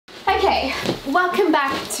Okay, welcome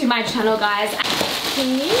back to my channel, guys.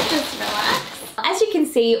 Can you just relax? As you can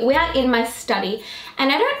see, we are in my study,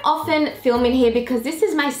 and I don't often film in here because this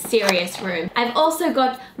is my serious room. I've also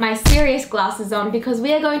got my serious glasses on because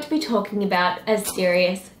we are going to be talking about a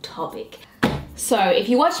serious topic. So if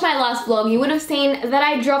you watched my last vlog, you would have seen that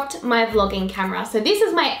I dropped my vlogging camera. So this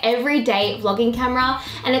is my everyday vlogging camera,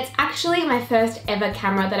 and it's actually my first ever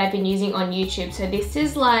camera that I've been using on YouTube. So this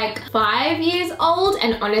is like 5 years old,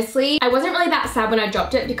 and honestly, I wasn't really that sad when I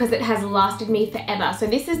dropped it because it has lasted me forever. So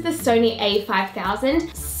this is the Sony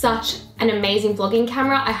a5000. Such an amazing vlogging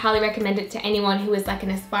camera. I highly recommend it to anyone who is like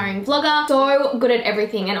an aspiring vlogger. So good at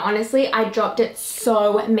everything, and honestly, I dropped it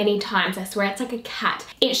so many times. I swear it's like a cat.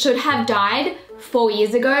 It should have died 4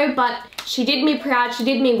 years ago, but she did me proud, she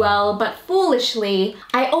did me well, but foolishly,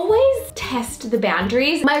 I always test the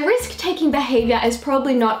boundaries. My risk-taking behavior is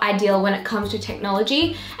probably not ideal when it comes to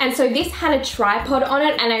technology, and so this had a tripod on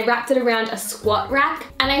it, and I wrapped it around a squat rack,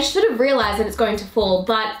 and I should have realized that it's going to fall,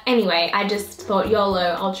 but anyway, I just thought,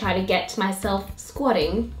 YOLO, I'll try to get myself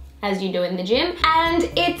squatting as you do in the gym, and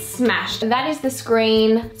it's smashed. That is the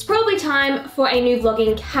screen. It's probably time for a new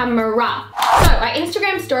vlogging camera. So I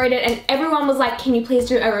Instagram storied it, and everyone was like, can you please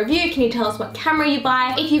do a review? Can you tell us what camera you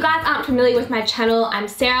buy? If you guys aren't familiar with my channel, I'm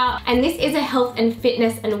Sarah, and this is a health and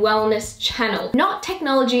fitness and wellness channel. Not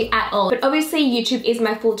technology at all, but obviously YouTube is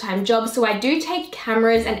my full-time job, so I do take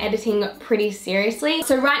cameras and editing pretty seriously.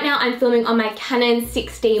 So right now I'm filming on my Canon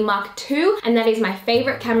 6D Mark II, and that is my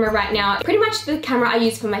favorite camera right now. Pretty much the camera I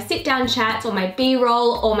use for my sit-down chats or my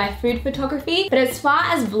B-roll or my food photography. But as far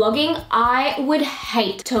as vlogging, I would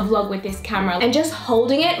hate to vlog with this camera. And just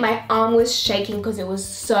holding it, my arm was shaking because it was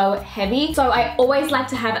so heavy. So I always like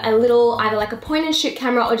to have a little, either like a point and shoot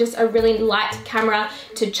camera or just a really light camera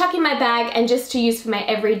to chuck in my bag and just to use for my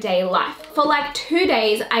everyday life. For like 2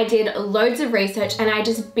 days, I did loads of research and I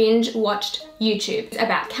just binge watched YouTube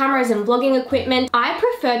about cameras and vlogging equipment. I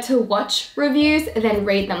prefer to watch reviews than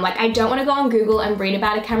read them. Like, I don't want to go on Google and read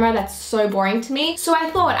about a camera. That's so boring to me. So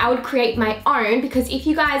I thought I would create my own, because if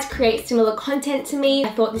you guys create similar content to me, I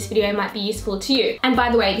thought this video might be useful to you. And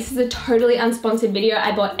by the way, this is a totally unsponsored video.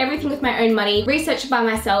 I bought everything with my own money, researched by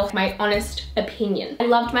myself, my honest opinion. I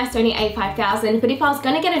loved my Sony a5000, but if I was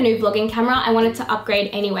going to get a new vlogging camera, I wanted to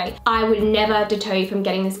upgrade anyway. I would never deter you from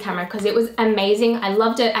getting this camera because it was amazing. I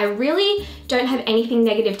loved it. I really don't have anything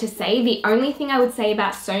negative to say. The only thing I would say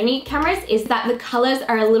about Sony cameras is that the colors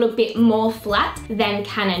are a little bit more flat than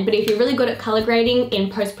Canon, but if you're really good at color grading in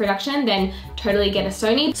post-production, then totally get a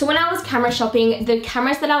Sony. So when I was camera shopping, the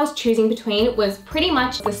cameras that I was choosing between was pretty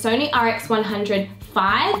much the Sony RX100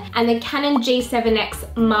 5 and the Canon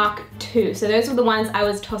G7X Mark II. So those were the ones I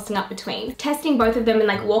was tossing up between. Testing both of them and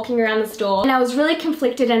like walking around the store, and I was really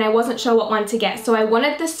conflicted and I wasn't sure what one to get. So I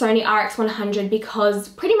wanted the Sony RX100 because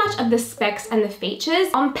pretty much of the specs and the features,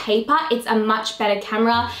 on paper, it's a much better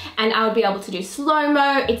camera and I would be able to do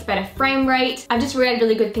slow-mo, it's better frame rate. I've just read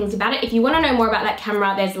really good things about it. If you want to know more about that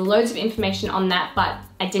camera, there's loads of information on that, but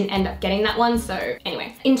I didn't end up getting that one, so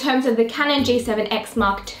anyway. In terms of the Canon G7X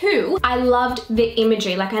Mark II, I loved the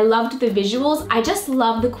imagery, like I loved the visuals. I just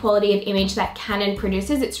love the quality of image that Canon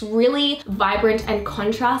produces. It's really vibrant and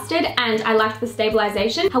contrasted, and I liked the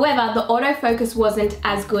stabilization. However, the autofocus wasn't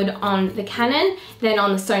as good on the Canon than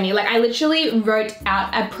on the Sony. Like, I literally wrote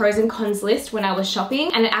out a pros and cons list when I was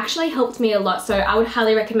shopping, and it actually helped me a lot. So I would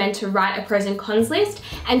highly recommend to write a pros and cons list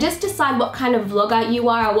and just decide what kind of vlogger you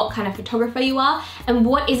are or what kind of photographer you are and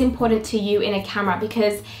what is important to you in a camera,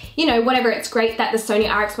 because, you know, whatever, it's great that the Sony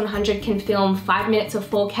RX100 can film 5 minutes of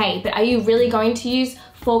 4K, but are you really going to use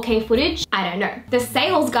 4K footage? I don't know. The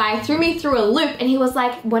sales guy threw me through a loop and he was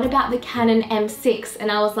like, what about the Canon M6?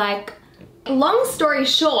 And I was like, long story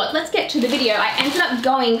short, let's get to the video. I ended up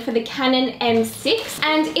going for the Canon M6,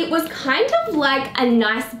 and it was kind of like a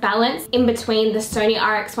nice balance in between the Sony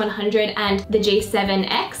RX100 and the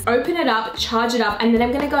G7X. Open it up, charge it up, and then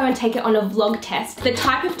I'm gonna go and take it on a vlog test. The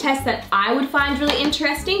type of test that I would find really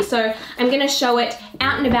interesting, so I'm gonna show it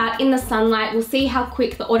out and about in the sunlight. We'll see how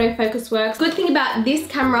quick the autofocus works. Good thing about this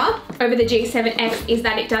camera over the G7X is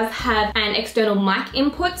that it does have an external mic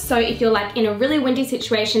input, so if you're like in a really windy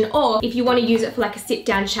situation, or if you want to use it for like a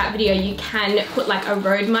sit-down chat video, you can put like a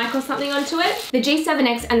Rode mic or something onto it. The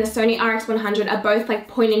G7X and the Sony RX100 are both like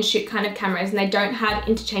point and shoot kind of cameras, and they don't have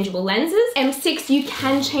interchangeable lenses. M6, you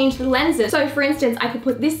can change the lenses. So for instance, I could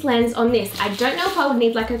put this lens on this. I don't know if I would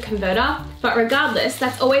need like a converter, but regardless,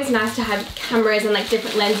 that's always nice to have cameras and like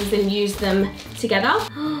different lenses and use them together.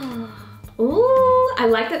 Ooh, I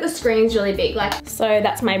like that the screen's really big. Like, so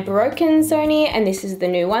that's my broken Sony, and this is the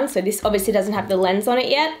new one. So this obviously doesn't have the lens on it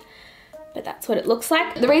yet. but that's what it looks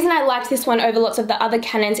like. The reason I liked this one over lots of the other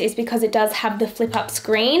Canons is because it does have the flip up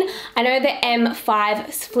screen. I know the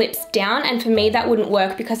M5 flips down, and for me that wouldn't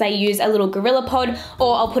work because I use a little Gorilla Pod,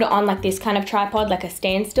 or I'll put it on like this kind of tripod, like a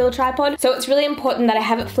standstill tripod. So it's really important that I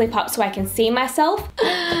have it flip up so I can see myself.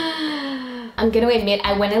 I'm gonna admit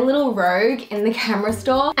I went a little rogue in the camera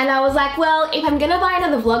store, and I was like, well, if I'm gonna buy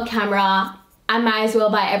another vlog camera, I might as well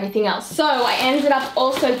buy everything else. So I ended up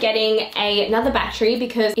also getting another battery,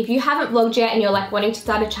 because if you haven't vlogged yet and you're like wanting to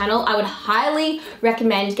start a channel, I would highly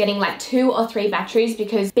recommend getting like 2 or 3 batteries,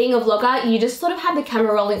 because being a vlogger, you just sort of have the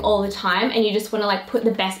camera rolling all the time and you just want to like put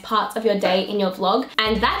the best parts of your day in your vlog,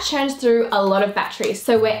 and that churns through a lot of batteries.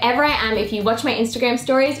 So wherever I am, if you watch my Instagram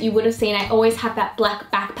stories, you would have seen I always have that black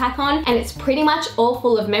backpack on, and it's pretty much all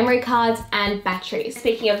full of memory cards and batteries.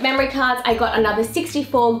 Speaking of memory cards, I got another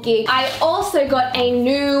 64 gig. I also got a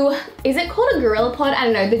new, is it called a Gorilla Pod? I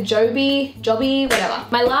don't know, the Joby, whatever.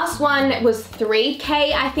 My last one was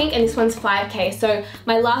 3K, I think, and this one's 5K. So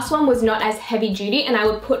my last one was not as heavy duty, and I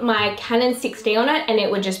would put my Canon 6D on it and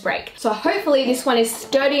it would just break. So hopefully this one is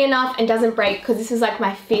sturdy enough and doesn't break, because this is like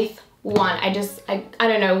my 5th one. I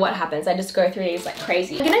don't know what happens. I just go through these like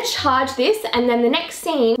crazy. I'm gonna charge this, and then the next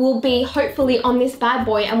scene will be hopefully on this bad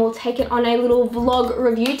boy, and we'll take it on a little vlog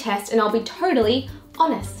review test, and I'll be totally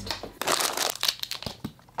honest.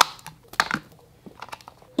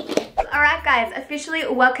 Alright guys, officially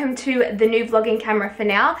welcome to the new vlogging camera for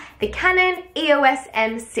now, the Canon EOS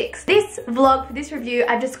M6. This vlog, for this review,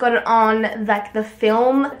 I've just got it on like the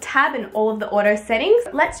film tab and all of the auto settings.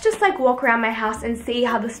 Let's just like walk around my house and see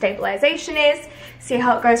how the stabilization is, see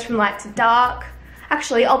how it goes from light to dark.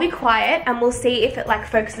 Actually, I'll be quiet and we'll see if it like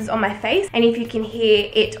focuses on my face and if you can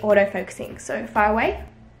hear it auto-focusing. So far away.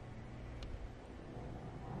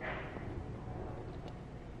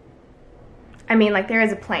 I mean, like there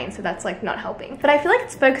is a plane, so that's like not helping. But I feel like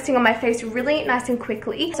it's focusing on my face really nice and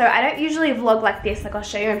quickly. So I don't usually vlog like this, like I'll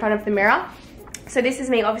show you in front of the mirror. So this is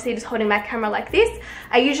me obviously just holding my camera like this.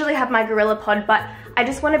 I usually have my Gorilla Pod, but I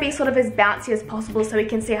just want to be sort of as bouncy as possible so we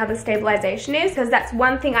can see how the stabilization is, because that's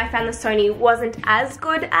one thing I found the Sony wasn't as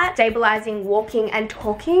good at, stabilizing walking and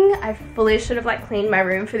talking. I fully should have like cleaned my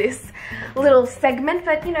room for this little segment,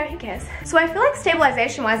 but you know, who cares? So I feel like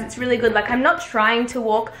stabilization wise it's really good. Like I'm not trying to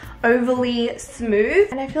walk overly smooth,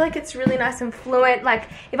 and I feel like it's really nice and fluent. Like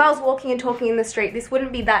if I was walking and talking in the street, this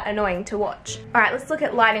wouldn't be that annoying to watch. All right, let's look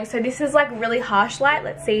at lighting. So this is like really harsh light.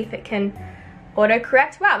 Let's see if it can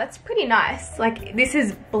auto-correct. Wow, that's pretty nice. Like this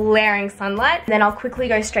is blaring sunlight. Then I'll quickly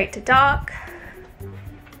go straight to dark.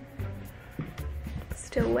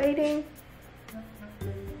 Still waiting.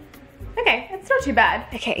 Okay, it's not too bad.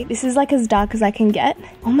 Okay, this is like as dark as I can get.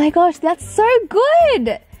 Oh my gosh, that's so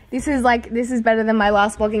good. This is better than my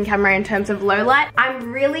last vlogging camera in terms of low light.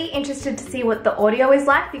 I'm really interested to see what the audio is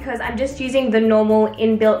like, because I'm just using the normal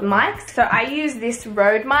inbuilt mics. So I use this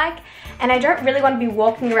Rode mic, and I don't really want to be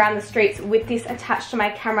walking around the streets with this attached to my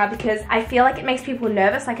camera, because I feel like it makes people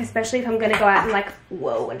nervous, like especially if I'm gonna go out and like,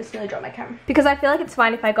 whoa, I just nearly dropped my camera. Because I feel like it's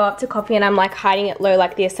fine if I go up to coffee and I'm like hiding it low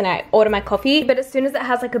like this and I order my coffee, but as soon as it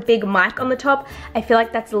has like a big mic on the top, I feel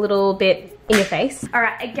like that's a little bit in your face. All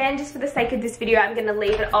right, again, just for the sake of this video, I'm gonna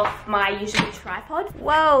leave it off my usual tripod.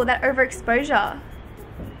 Whoa, that overexposure.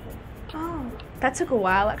 Oh, that took a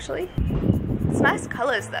while actually. It's nice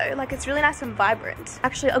colors though, like it's really nice and vibrant.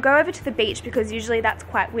 Actually, I'll go over to the beach because usually that's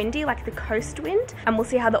quite windy, like the coast wind, and we'll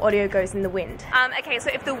see how the audio goes in the wind. Okay, so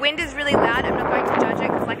if the wind is really loud, I'm not going to judge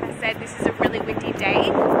it, because like I said, this is a really windy day.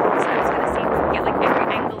 So I'm just gonna see if we can get like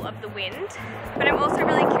every angle of the wind. But I'm also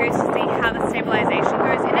really curious to see how the stabilization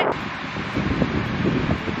goes in it.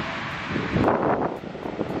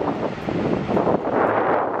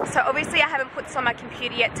 So obviously I haven't put this on my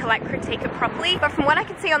computer yet to like critique it properly, but from what I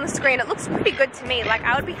can see on the screen, it looks pretty good to me. Like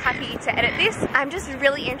I would be happy to edit this. I'm just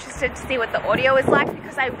really interested to see what the audio is like,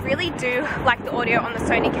 because I really do like the audio on the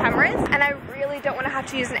Sony cameras, and I really don't want to have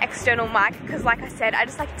to use an external mic, because like I said, I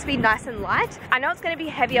just like it to be nice and light. I know it's going to be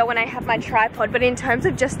heavier when I have my tripod, but in terms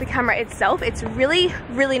of just the camera itself, it's really,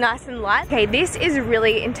 really nice and light. Okay, this is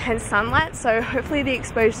really intense sunlight, so hopefully the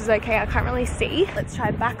exposure is okay. I can't really see. Let's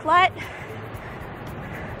try backlight.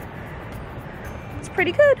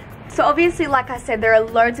 Pretty good. So obviously, like I said, there are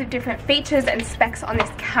loads of different features and specs on this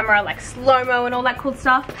camera, like slow-mo and all that cool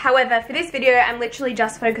stuff. However, for this video, I'm literally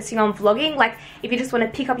just focusing on vlogging. Like if you just want to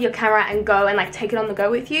pick up your camera and go and like take it on the go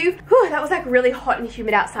with you. Whew, that was like really hot and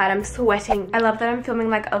humid outside. I'm sweating. I love that I'm filming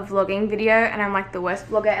like a vlogging video and I'm like the worst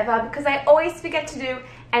vlogger ever, because I always forget to do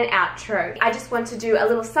and outro. I just want to do a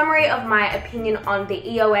little summary of my opinion on the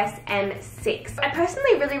EOS M6. I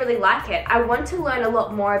personally really like it. I want to learn a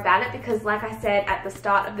lot more about it because, like I said at the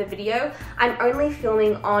start of the video, I'm only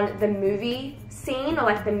filming on the movie scene, or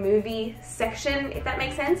like the movie section, if that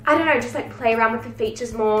makes sense. I don't know, just like play around with the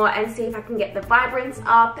features more and see if I can get the vibrance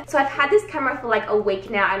up. So I've had this camera for like a week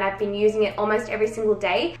now and I've been using it almost every single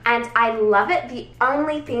day and I love it. The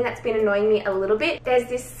only thing that's been annoying me a little bit, there's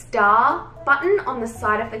this star button on the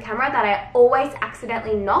side of the camera that I always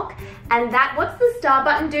accidentally knock, and that, what's the star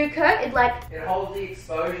button do, Kurt? It holds the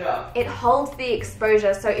exposure. It holds the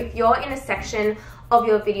exposure. So if you're in a section of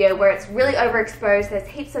your video where it's really overexposed, there's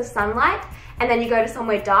heaps of sunlight, and then you go to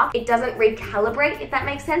somewhere dark, it doesn't recalibrate, if that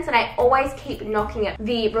makes sense, and I always keep knocking it.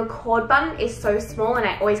 The record button is so small and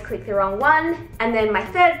I always click the wrong one. And then my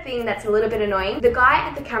third thing that's a little bit annoying, the guy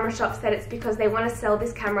at the camera shop said it's because they want to sell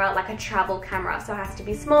this camera like a travel camera, so it has to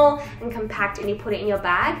be small and compact and you put it in your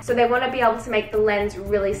bag. So they want to be able to make the lens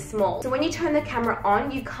really small. So when you turn the camera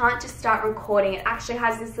on, you can't just start recording. It actually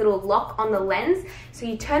has this little lock on the lens. So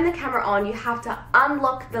you turn the camera on, you have to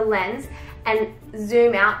unlock the lens and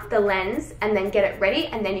zoom out the lens and then get it ready,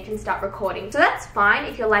 and then you can start recording. So that's fine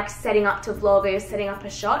if you're like setting up to vlog or you're setting up a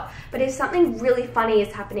shot, but if something really funny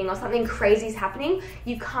is happening or something crazy is happening,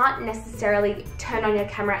 you can't necessarily turn on your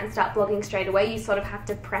camera and start vlogging straight away. You sort of have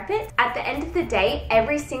to prep it. At the end of the day,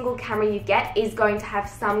 every single camera you get is going to have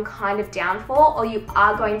some kind of downfall, or you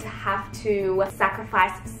are going to have to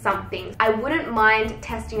sacrifice something. I wouldn't mind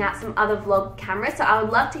testing out some other vlog cameras, so I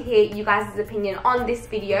would love to hear you guys' opinion on this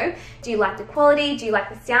video. Do you like the quality? Do you like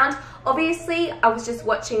the sound? Obviously, I was just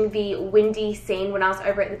watching the windy scene when I was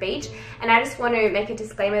over at the beach, and I just want to make a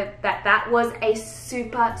disclaimer that that was a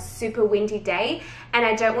super windy day, and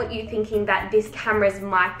I don't want you thinking that this camera's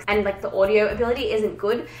mic and like the audio ability isn't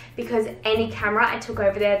good, because any camera I took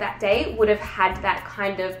over there that day would have had that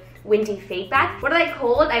kind of windy feedback. What are they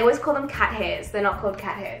called? I always call them cat hairs. They're not called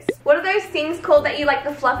cat hairs. What are those things called that you like,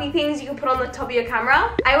 the fluffy things you can put on the top of your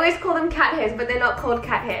camera? I always call them cat hairs, but they're not called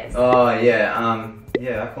cat hairs. Oh yeah,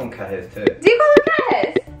 yeah, I call them cat hairs too. Do you call them cat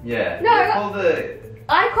hairs? Yeah. No,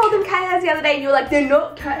 I called them cat hairs the other day and you were like, they're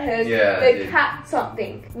not cat hairs, yeah, they're cat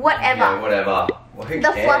something. Whatever. Yeah, whatever. Well, who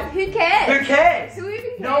cares? Who cares? Who cares? Who even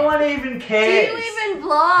cares? No one even cares. Do you even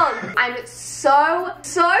vlog? I'm so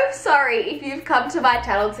sorry if you've come to my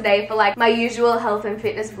channel today for like my usual health and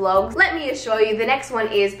fitness vlogs. Let me assure you the next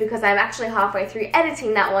one is, because I'm actually halfway through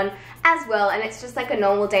editing that one as well, and it's just like a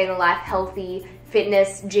normal day in the life, healthy,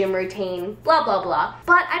 fitness, gym routine, blah blah blah.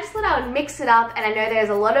 But I just thought I would mix it up, and I know there's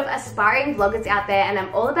a lot of aspiring vloggers out there, and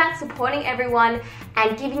I'm all about supporting everyone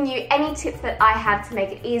and giving you any tips that I have to make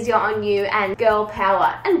it easier on you, and girl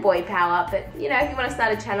power and boy power. But you know, if you want to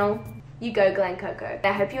start a channel, you go Glen Coco.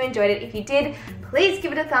 I hope you enjoyed it. If you did, please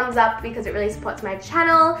give it a thumbs up because it really supports my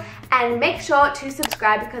channel, and make sure to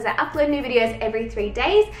subscribe because I upload new videos every 3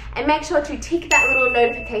 days, and make sure to tick that little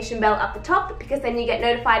notification bell up the top because then you get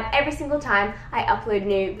notified every single time I upload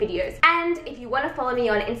new videos. And if you want to follow me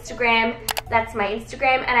on Instagram, that's my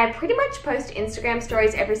Instagram, and I pretty much post Instagram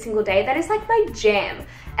stories every single day. That is like my jam.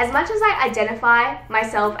 As much as I identify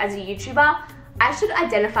myself as a YouTuber, I should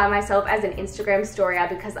identify myself as an Instagram storyer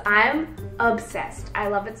because I'm obsessed. I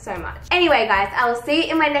love it so much. Anyway guys, I will see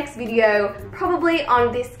you in my next video, probably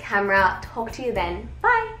on this camera. Talk to you then.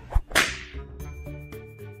 Bye.